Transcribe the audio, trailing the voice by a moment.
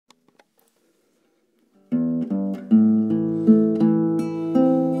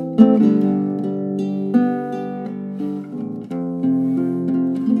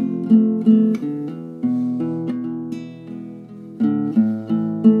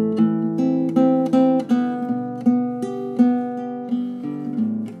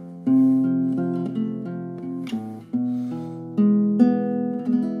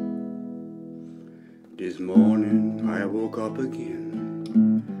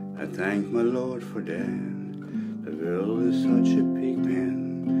thank my Lord for that. The world is such a pig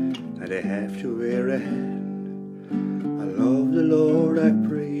pen that I have to wear a hat. I love the Lord, I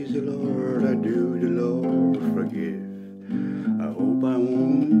praise the Lord, I do the Lord forgive. I hope I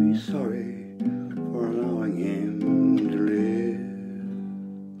won't be sorry for allowing Him to live.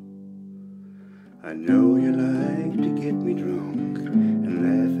 I know you like to get me drunk and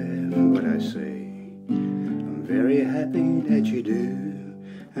laugh at what I say. I'm very happy that you do.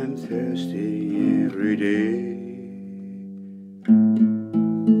 I'm thirsty every day.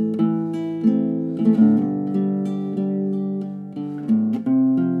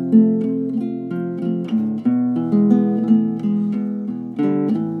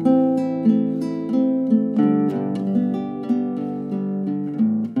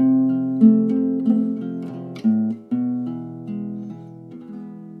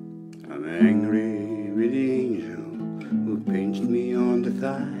 I'm angry with the angel who pinched me on the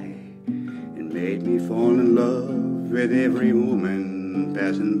thigh and made me fall in love with every woman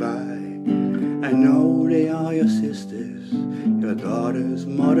passing by. I know they are your sisters, your daughters,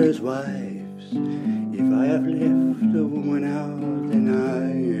 mothers, wives. If I have left a woman out, then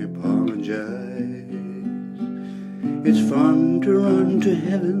I apologize. It's fun to run to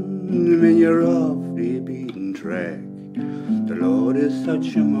heaven when you're off the beaten track. The Lord is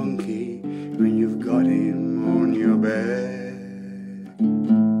such a monkey when you've got Him on your back.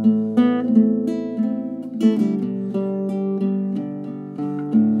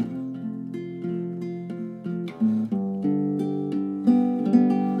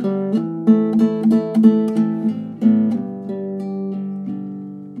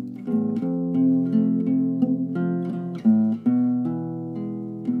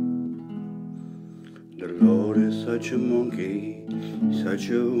 The Lord is such a monkey, such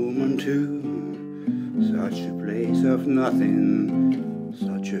a woman too, such a place of nothing,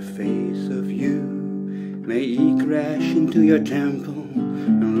 such a face of you. May He crash into your temple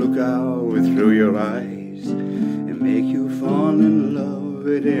and look out through your eyes and make you fall in love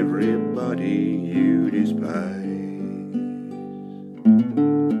with everybody you despise.